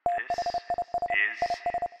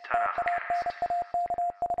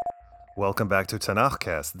Welcome back to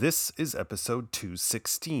Tanakhcast. This is episode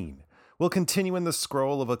 216. We'll continue in the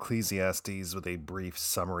scroll of Ecclesiastes with a brief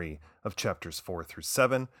summary of chapters 4 through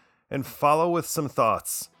 7 and follow with some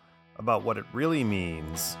thoughts about what it really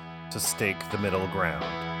means to stake the middle ground.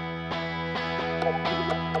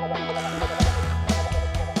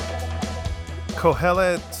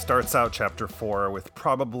 Kohelet starts out chapter 4 with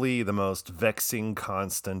probably the most vexing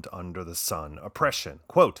constant under the sun, oppression.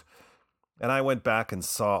 Quote, "And I went back and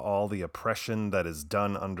saw all the oppression that is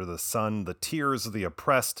done under the sun, the tears of the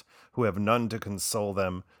oppressed who have none to console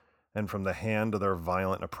them, and from the hand of their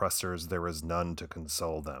violent oppressors there is none to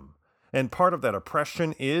console them. And part of that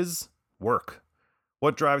oppression is work.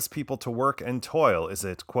 What drives people to work and toil? Is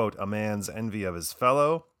it, quote, a man's envy of his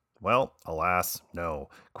fellow? Well, alas, no.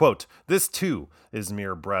 Quote, this too is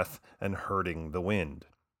mere breath and hurting the wind."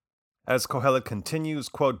 As Kohelet continues,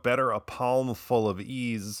 quote, "Better a palm full of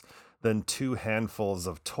ease than 2 handfuls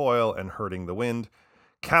of toil and hurting the wind.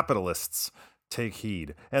 Capitalists, take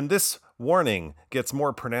heed." And this warning gets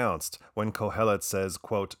more pronounced when Kohelet says,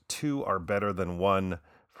 quote, "2 are better than 1,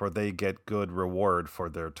 for they get good reward for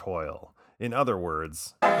their toil." In other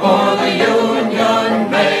words, for the union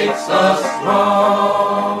makes us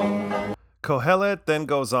strong. Kohelet then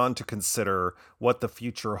goes on to consider what the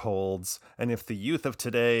future holds and if the youth of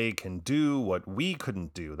today can do what we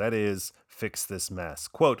couldn't do, that is, fix this mess.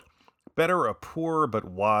 Quote, "Better a poor but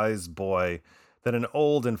wise boy than an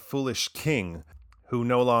old and foolish king who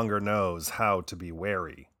no longer knows how to be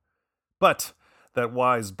wary." But that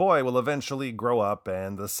wise boy will eventually grow up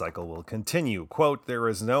and the cycle will continue. Quote, "There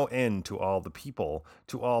is no end to all the people,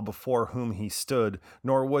 to all before whom he stood,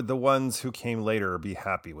 nor would the ones who came later be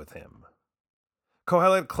happy with him."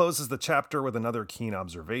 Kohelet closes the chapter with another keen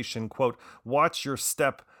observation, quote, "Watch your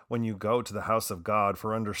step when you go to the house of God,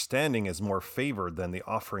 for understanding is more favored than the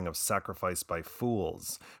offering of sacrifice by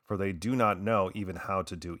fools, for they do not know even how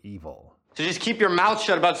to do evil." So just keep your mouth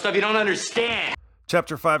shut about stuff you don't understand.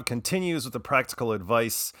 Chapter 5 continues with the practical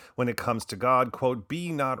advice when it comes to God, quote,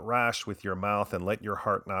 "Be not rash with your mouth, and let your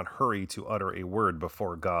heart not hurry to utter a word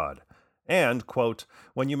before God." And, quote,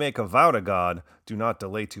 "When you make a vow to God, do not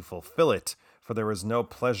delay to fulfill it, for there is no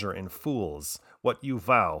pleasure in fools. What you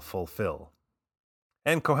vow, fulfill."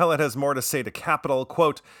 And Kohelet has more to say to capital,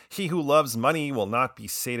 quote, "He who loves money will not be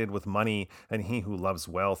sated with money, and he who loves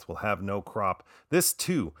wealth will have no crop. This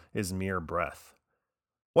too is mere breath.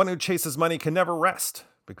 One who chases money can never rest,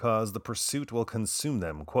 because the pursuit will consume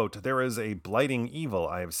them. Quote, there is a blighting evil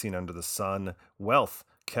I have seen under the sun, wealth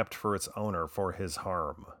kept for its owner for his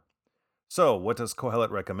harm." So, what does Kohelet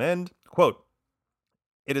recommend? Quote,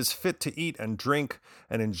 "It is fit to eat and drink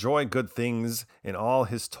and enjoy good things in all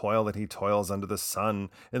his toil that he toils under the sun,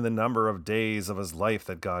 in the number of days of his life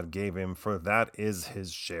that God gave him, for that is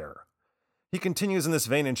his share." He continues in this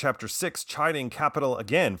vein in chapter 6, chiding capital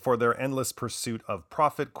again for their endless pursuit of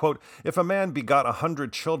profit. Quote, "If a man begot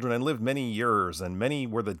 100 children and lived many years, and many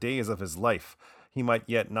were the days of his life, he might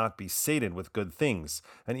yet not be sated with good things,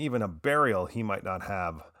 and even a burial he might not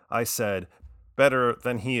have. I said, better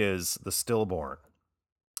than he is the stillborn."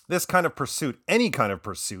 This kind of pursuit, any kind of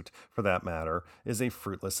pursuit for that matter, is a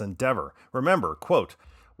fruitless endeavor. Remember, quote,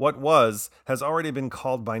 "What was has already been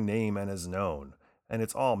called by name and is known. And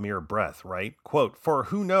it's all mere breath, right? Quote, "For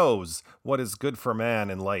who knows what is good for man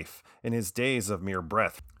in life, in his days of mere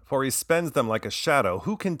breath? For he spends them like a shadow.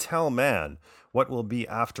 Who can tell man what will be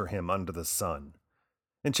after him under the sun?"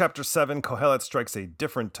 In chapter 7, Kohelet strikes a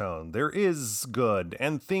different tone. There is good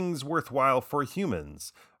and things worthwhile for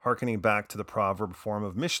humans. Harkening back to the proverb form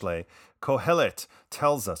of Mishle, Kohelet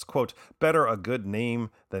tells us, quote, "Better a good name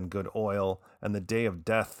than good oil, and the day of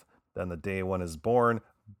death than the day one is born.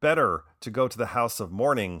 Better to go to the house of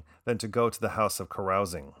mourning than to go to the house of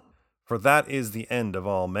carousing. For that is the end of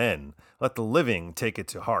all men. Let the living take it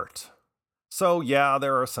to heart." So yeah,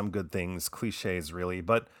 there are some good things, cliches really,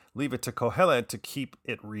 but leave it to Kohelet to keep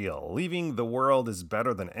it real. Leaving the world is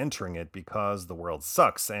better than entering it because the world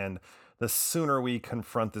sucks, and the sooner we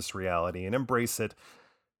confront this reality and embrace it,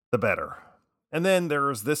 the better. And then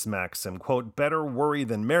there's this maxim, quote, "Better worry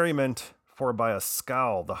than merriment, for by a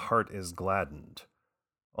scowl the heart is gladdened.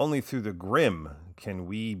 Only through the grim can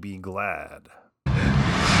we be glad."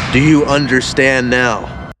 Do you understand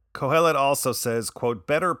now? Kohelet also says, quote,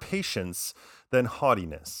 "Better patience than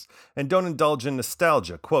haughtiness. And don't indulge in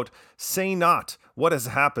nostalgia. Quote, say not what has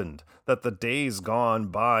happened, that the days gone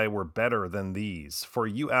by were better than these, for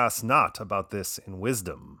you ask not about this in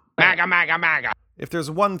wisdom. MAGA, MAGA, MAGA. If there's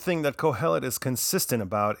one thing that Kohelet is consistent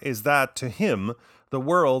about, is that, to him, the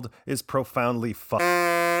world is profoundly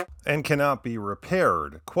and cannot be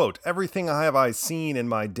repaired. Quote, everything have I seen in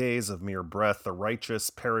my days of mere breath, the righteous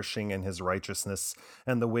perishing in his righteousness,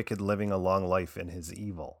 and the wicked living a long life in his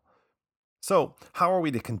evil. So, how are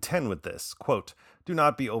we to contend with this? Quote, do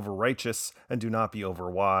not be over righteous, and do not be over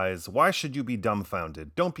wise. Why should you be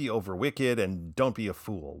dumbfounded? Don't be over wicked, and don't be a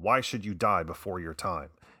fool. Why should you die before your time?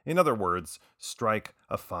 In other words, strike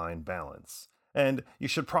a fine balance. And you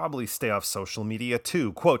should probably stay off social media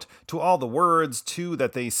too. Quote, to all the words too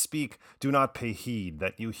that they speak, do not pay heed,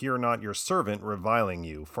 that you hear not your servant reviling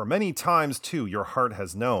you. For many times too your heart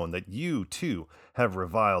has known that you too have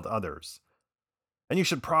reviled others. And you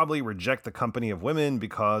should probably reject the company of women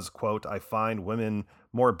because, quote, I find women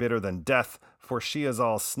more bitter than death, for she is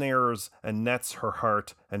all snares and nets her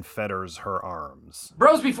heart and fetters her arms.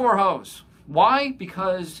 Bros before hoes. Why?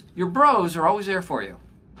 Because your bros are always there for you.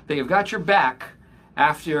 They have got your back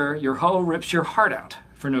after your hoe rips your heart out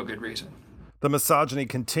for no good reason. The misogyny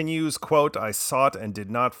continues, quote, I sought and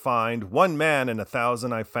did not find. 1 man in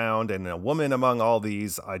 1,000 I found, and a woman among all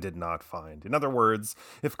these I did not find. In other words,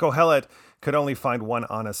 if Kohelet could only find 1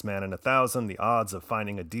 honest man in 1,000, the odds of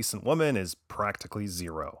finding a decent woman is practically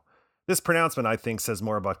 0. This pronouncement, I think, says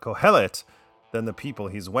more about Kohelet than the people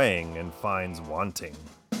he's weighing and finds wanting.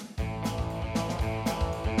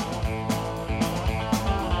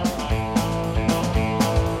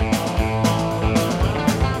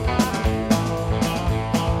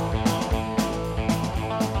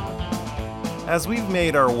 As we've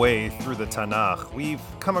made our way through the Tanakh, we've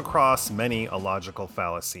come across many a logical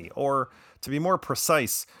fallacy, or to be more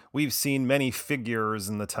precise, we've seen many figures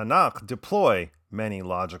in the Tanakh deploy many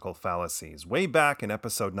logical fallacies. Way back in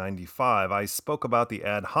episode 95, I spoke about the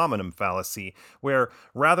ad hominem fallacy, where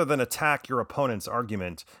rather than attack your opponent's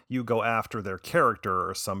argument, you go after their character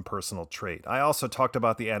or some personal trait. I also talked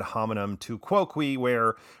about the ad hominem tu quoque,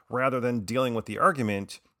 where rather than dealing with the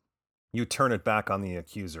argument, you turn it back on the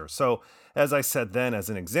accuser. So, as I said then, as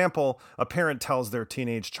an example, a parent tells their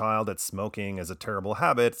teenage child that smoking is a terrible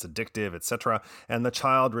habit, it's addictive, etc., and the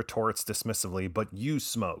child retorts dismissively, but you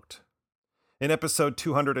smoked. In episode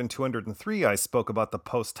 200 and 203, I spoke about the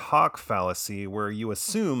post hoc fallacy, where you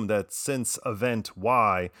assume that since event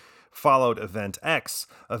Y followed event X,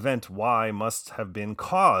 event Y must have been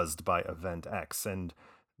caused by event X, and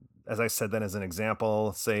as I said then as an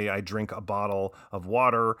example, say I drink a bottle of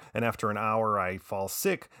water and after an hour I fall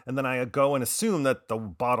sick, and then I go and assume that the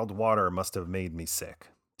bottled water must have made me sick,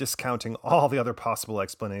 discounting all the other possible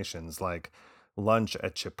explanations like lunch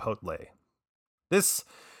at Chipotle. This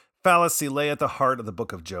fallacy lay at the heart of the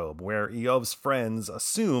book of Job, where Eov's friends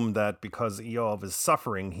assume that because Eov is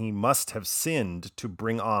suffering, he must have sinned to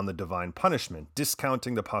bring on the divine punishment,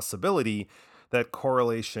 discounting the possibility that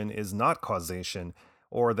correlation is not causation,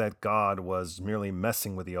 or that God was merely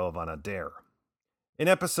messing with Eov on a dare. In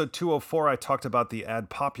episode 204, I talked about the ad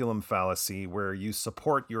populum fallacy, where you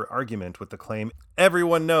support your argument with the claim,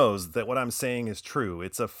 everyone knows that what I'm saying is true.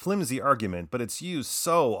 It's a flimsy argument, but it's used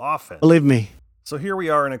so often. Believe me. So here we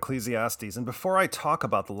are in Ecclesiastes, and before I talk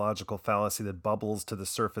about the logical fallacy that bubbles to the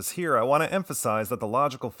surface here, I want to emphasize that the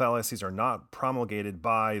logical fallacies are not promulgated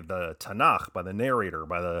by the Tanakh, by the narrator,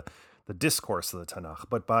 by the discourse of the Tanakh,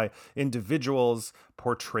 but by individuals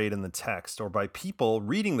portrayed in the text, or by people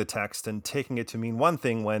reading the text and taking it to mean one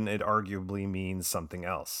thing when it arguably means something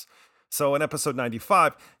else. So in episode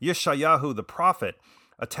 95, Yeshayahu the prophet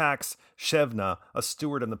attacks Shebna, a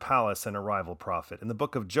steward in the palace and a rival prophet. In the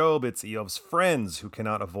book of Job, it's Eov's friends who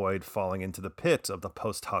cannot avoid falling into the pit of the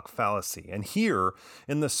post hoc fallacy. And here,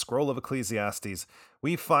 in the scroll of Ecclesiastes,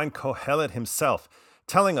 we find Kohelet himself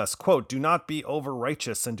telling us, quote, do not be over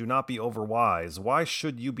righteous and do not be over wise. Why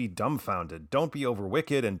should you be dumbfounded? Don't be over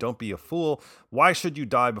wicked and don't be a fool. Why should you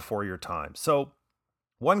die before your time? So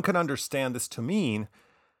one can understand this to mean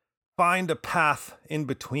find a path in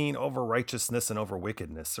between over righteousness and over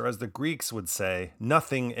wickedness, or as the Greeks would say,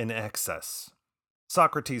 nothing in excess.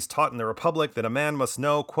 Socrates taught in the Republic that a man must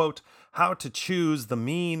know, quote, how to choose the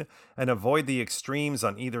mean and avoid the extremes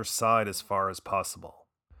on either side as far as possible.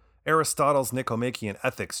 Aristotle's Nicomachean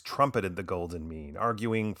Ethics trumpeted the golden mean,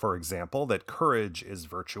 arguing, for example, that courage is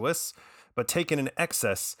virtuous, but taken in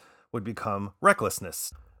excess would become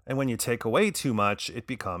recklessness, and when you take away too much, it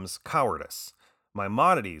becomes cowardice.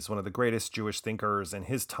 Maimonides, one of the greatest Jewish thinkers in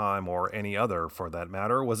his time, or any other for that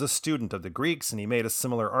matter, was a student of the Greeks, and he made a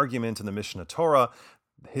similar argument in the Mishnah Torah,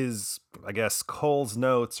 his, Cole's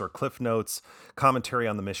Notes or Cliff Notes commentary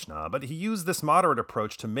on the Mishnah. But he used this moderate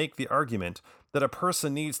approach to make the argument that a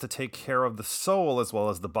person needs to take care of the soul as well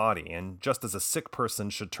as the body. And just as a sick person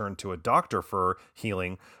should turn to a doctor for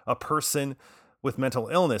healing, a person with mental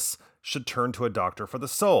illness should turn to a doctor for the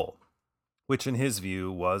soul. which in his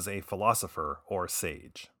view was a philosopher or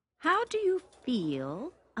sage. How do you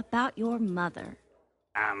feel about your mother?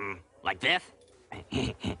 Like this?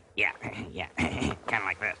 yeah, kind of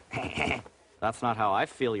like this. That's not how I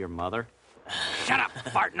feel, your mother. Shut up,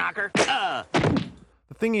 fart knocker.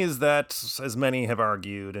 The thing is that, as many have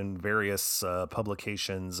argued in various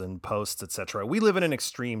publications and posts, etc., we live in an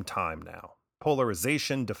extreme time now.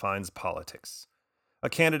 Polarization defines politics. A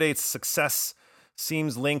candidate's success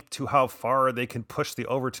seems linked to how far they can push the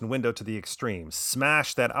Overton window to the extreme.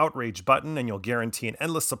 Smash that outrage button and you'll guarantee an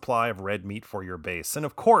endless supply of red meat for your base. And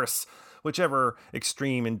of course, whichever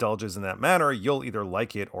extreme indulges in that manner, you'll either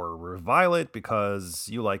like it or revile it because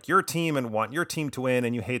you like your team and want your team to win,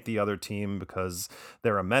 and you hate the other team because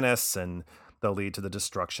they're a menace and they'll lead to the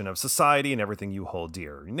destruction of society and everything you hold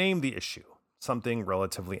dear. Name the issue. Something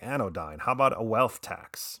relatively anodyne. How about a wealth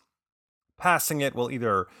tax? Passing it will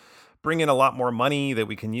either bring in a lot more money that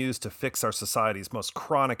we can use to fix our society's most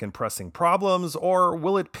chronic and pressing problems, or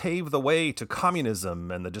will it pave the way to communism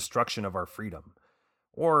and the destruction of our freedom?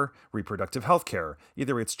 Or reproductive health care.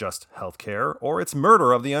 Either it's just health care, or it's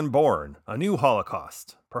murder of the unborn, a new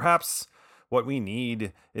Holocaust. Perhaps what we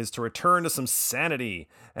need is to return to some sanity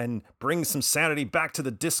and bring some sanity back to the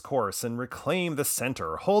discourse and reclaim the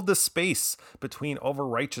center, hold the space between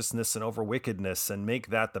over-righteousness and over-wickedness and make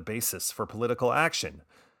that the basis for political action.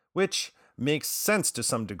 Which makes sense to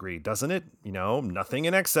some degree, doesn't it? Nothing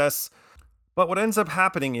in excess. But what ends up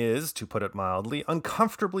happening is, to put it mildly,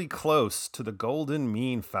 uncomfortably close to the golden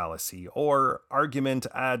mean fallacy, or argument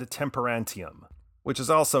ad temperantium, which is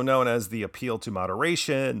also known as the appeal to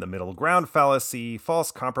moderation, the middle ground fallacy,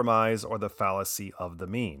 false compromise, or the fallacy of the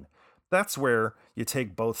mean. That's where you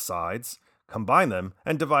take both sides, combine them,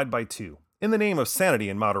 and divide by 2. In the name of sanity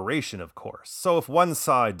and moderation, of course. So if one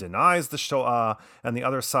side denies the Shoah and the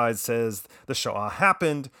other side says the Shoah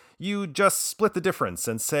happened, you just split the difference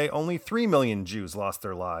and say only 3 million Jews lost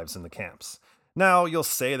their lives in the camps. Now, you'll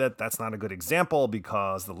say that that's not a good example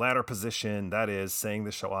because the latter position, that is, saying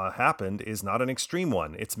the Shoah happened, is not an extreme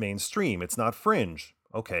one. It's mainstream. It's not fringe.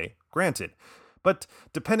 Okay, granted. But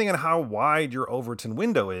depending on how wide your Overton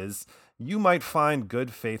window is, you might find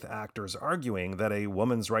good faith actors arguing that a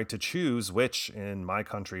woman's right to choose, which in my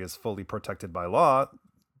country is fully protected by law,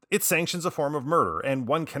 it sanctions a form of murder, and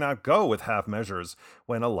one cannot go with half measures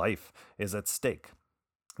when a life is at stake.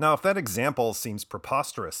 Now, if that example seems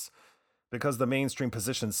preposterous because the mainstream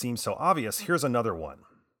position seems so obvious, here's another one.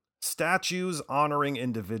 Statues honoring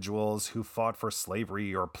individuals who fought for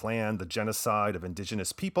slavery or planned the genocide of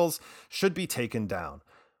indigenous peoples should be taken down.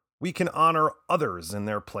 We can honor others in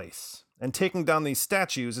their place. And taking down these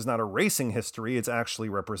statues is not erasing history, it's actually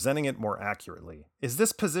representing it more accurately. Is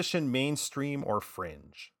this position mainstream or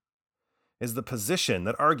fringe? Is the position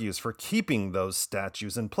that argues for keeping those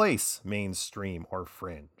statues in place mainstream or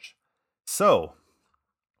fringe? So,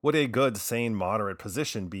 would a good, sane, moderate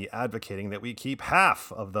position be advocating that we keep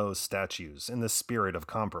half of those statues in the spirit of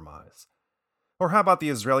compromise? Or how about the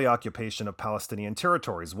Israeli occupation of Palestinian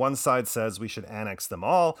territories? One side says we should annex them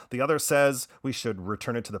all, the other says we should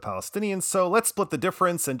return it to the Palestinians, so let's split the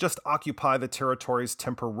difference and just occupy the territories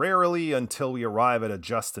temporarily until we arrive at a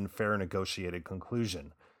just and fair negotiated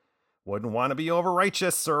conclusion. Wouldn't want to be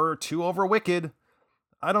over-righteous or too over-wicked.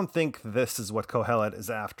 I don't think this is what Kohelet is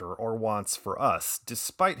after or wants for us.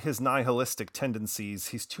 Despite his nihilistic tendencies,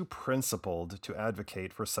 he's too principled to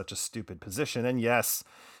advocate for such a stupid position, and yes,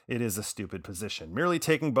 it is a stupid position. Merely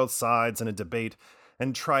taking both sides in a debate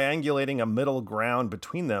and triangulating a middle ground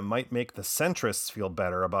between them might make the centrists feel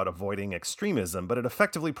better about avoiding extremism, but it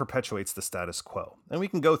effectively perpetuates the status quo. And we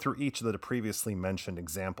can go through each of the previously mentioned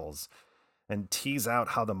examples and tease out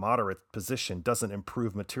how the moderate position doesn't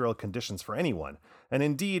improve material conditions for anyone. And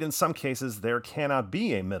indeed, in some cases, there cannot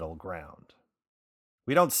be a middle ground.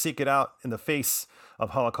 We don't seek it out in the face of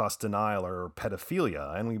Holocaust denial or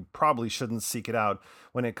pedophilia, and we probably shouldn't seek it out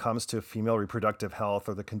when it comes to female reproductive health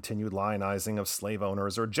or the continued lionizing of slave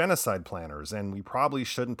owners or genocide planners, and we probably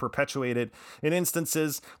shouldn't perpetuate it in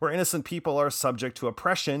instances where innocent people are subject to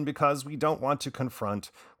oppression because we don't want to confront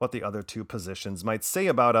what the other two positions might say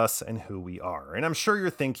about us and who we are. And I'm sure you're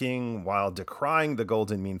thinking, while decrying the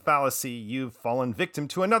golden mean fallacy, you've fallen victim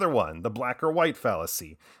to another one, the black or white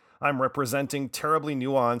fallacy. I'm representing terribly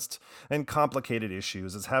nuanced and complicated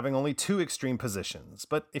issues as having only 2 extreme positions.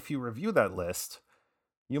 But if you review that list,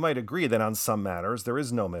 you might agree that on some matters there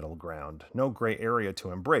is no middle ground, no gray area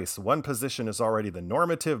to embrace. One position is already the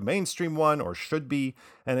normative, mainstream one, or should be,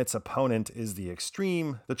 and its opponent is the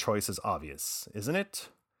extreme. The choice is obvious, isn't it?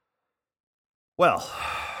 Well,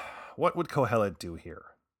 what would Kohelet do here?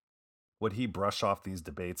 Would he brush off these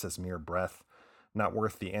debates as mere breath? not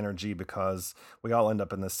worth the energy because we all end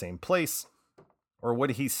up in the same place? Or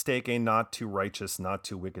would he stake a not too righteous, not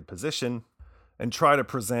too wicked position and try to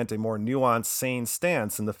present a more nuanced, sane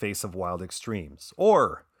stance in the face of wild extremes?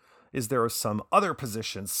 Or is there some other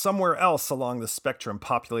position somewhere else along the spectrum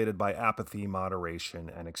populated by apathy, moderation,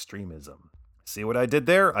 and extremism? See what I did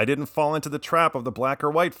there? I didn't fall into the trap of the black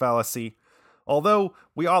or white fallacy. Although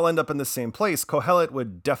we all end up in the same place, Kohelet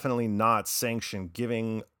would definitely not sanction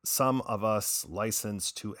giving some of us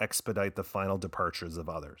license to expedite the final departures of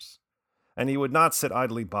others. And he would not sit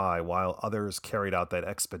idly by while others carried out that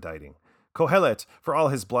expediting. Kohelet, for all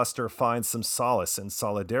his bluster, finds some solace in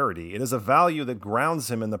solidarity. It is a value that grounds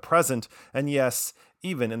him in the present, and yes,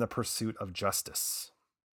 even in the pursuit of justice.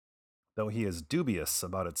 Though he is dubious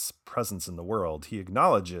about its presence in the world, he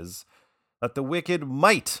acknowledges that the wicked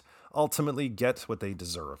might ultimately get what they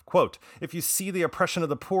deserve. Quote, "If you see the oppression of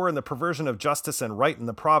the poor and the perversion of justice and right in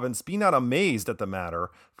the province, be not amazed at the matter,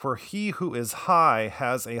 for he who is high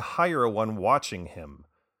has a higher one watching him,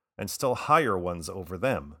 and still higher ones over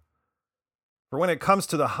them. For when it comes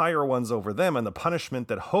to the higher ones over them and the punishment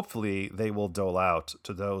that hopefully they will dole out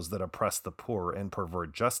to those that oppress the poor and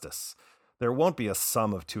pervert justice, there won't be a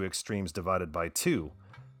sum of two extremes divided by two.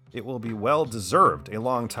 It will be well deserved, a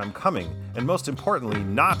long time coming, and most importantly,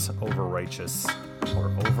 not over righteous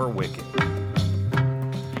or over wicked."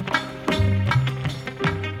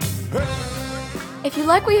 If you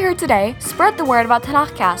like what you heard today, spread the word about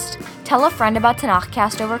Tanakhcast. Tell a friend about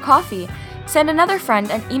Tanakhcast over coffee. Send another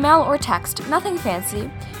friend an email or text, nothing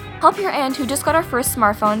fancy. Help your aunt who just got her first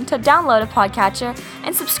smartphone to download a podcatcher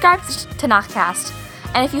and subscribe to Tanakhcast.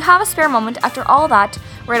 And if you have a spare moment after all that,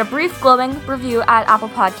 write a brief glowing review at Apple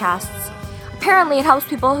Podcasts. Apparently it helps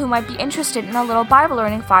people who might be interested in a little Bible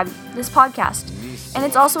learning vibe this podcast. And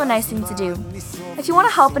it's also a nice thing to do. If you want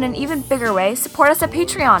to help in an even bigger way, support us at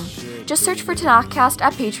Patreon. Just search for Tanakhcast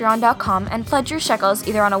at patreon.com and pledge your shekels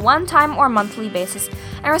either on a one-time or monthly basis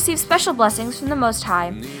and receive special blessings from the Most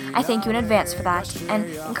High. I thank you in advance for that and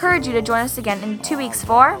encourage you to join us again in 2 weeks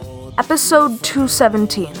for Episode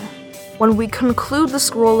 217, when we conclude the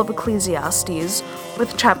Scroll of Ecclesiastes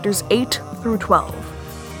with chapters 8 through 12.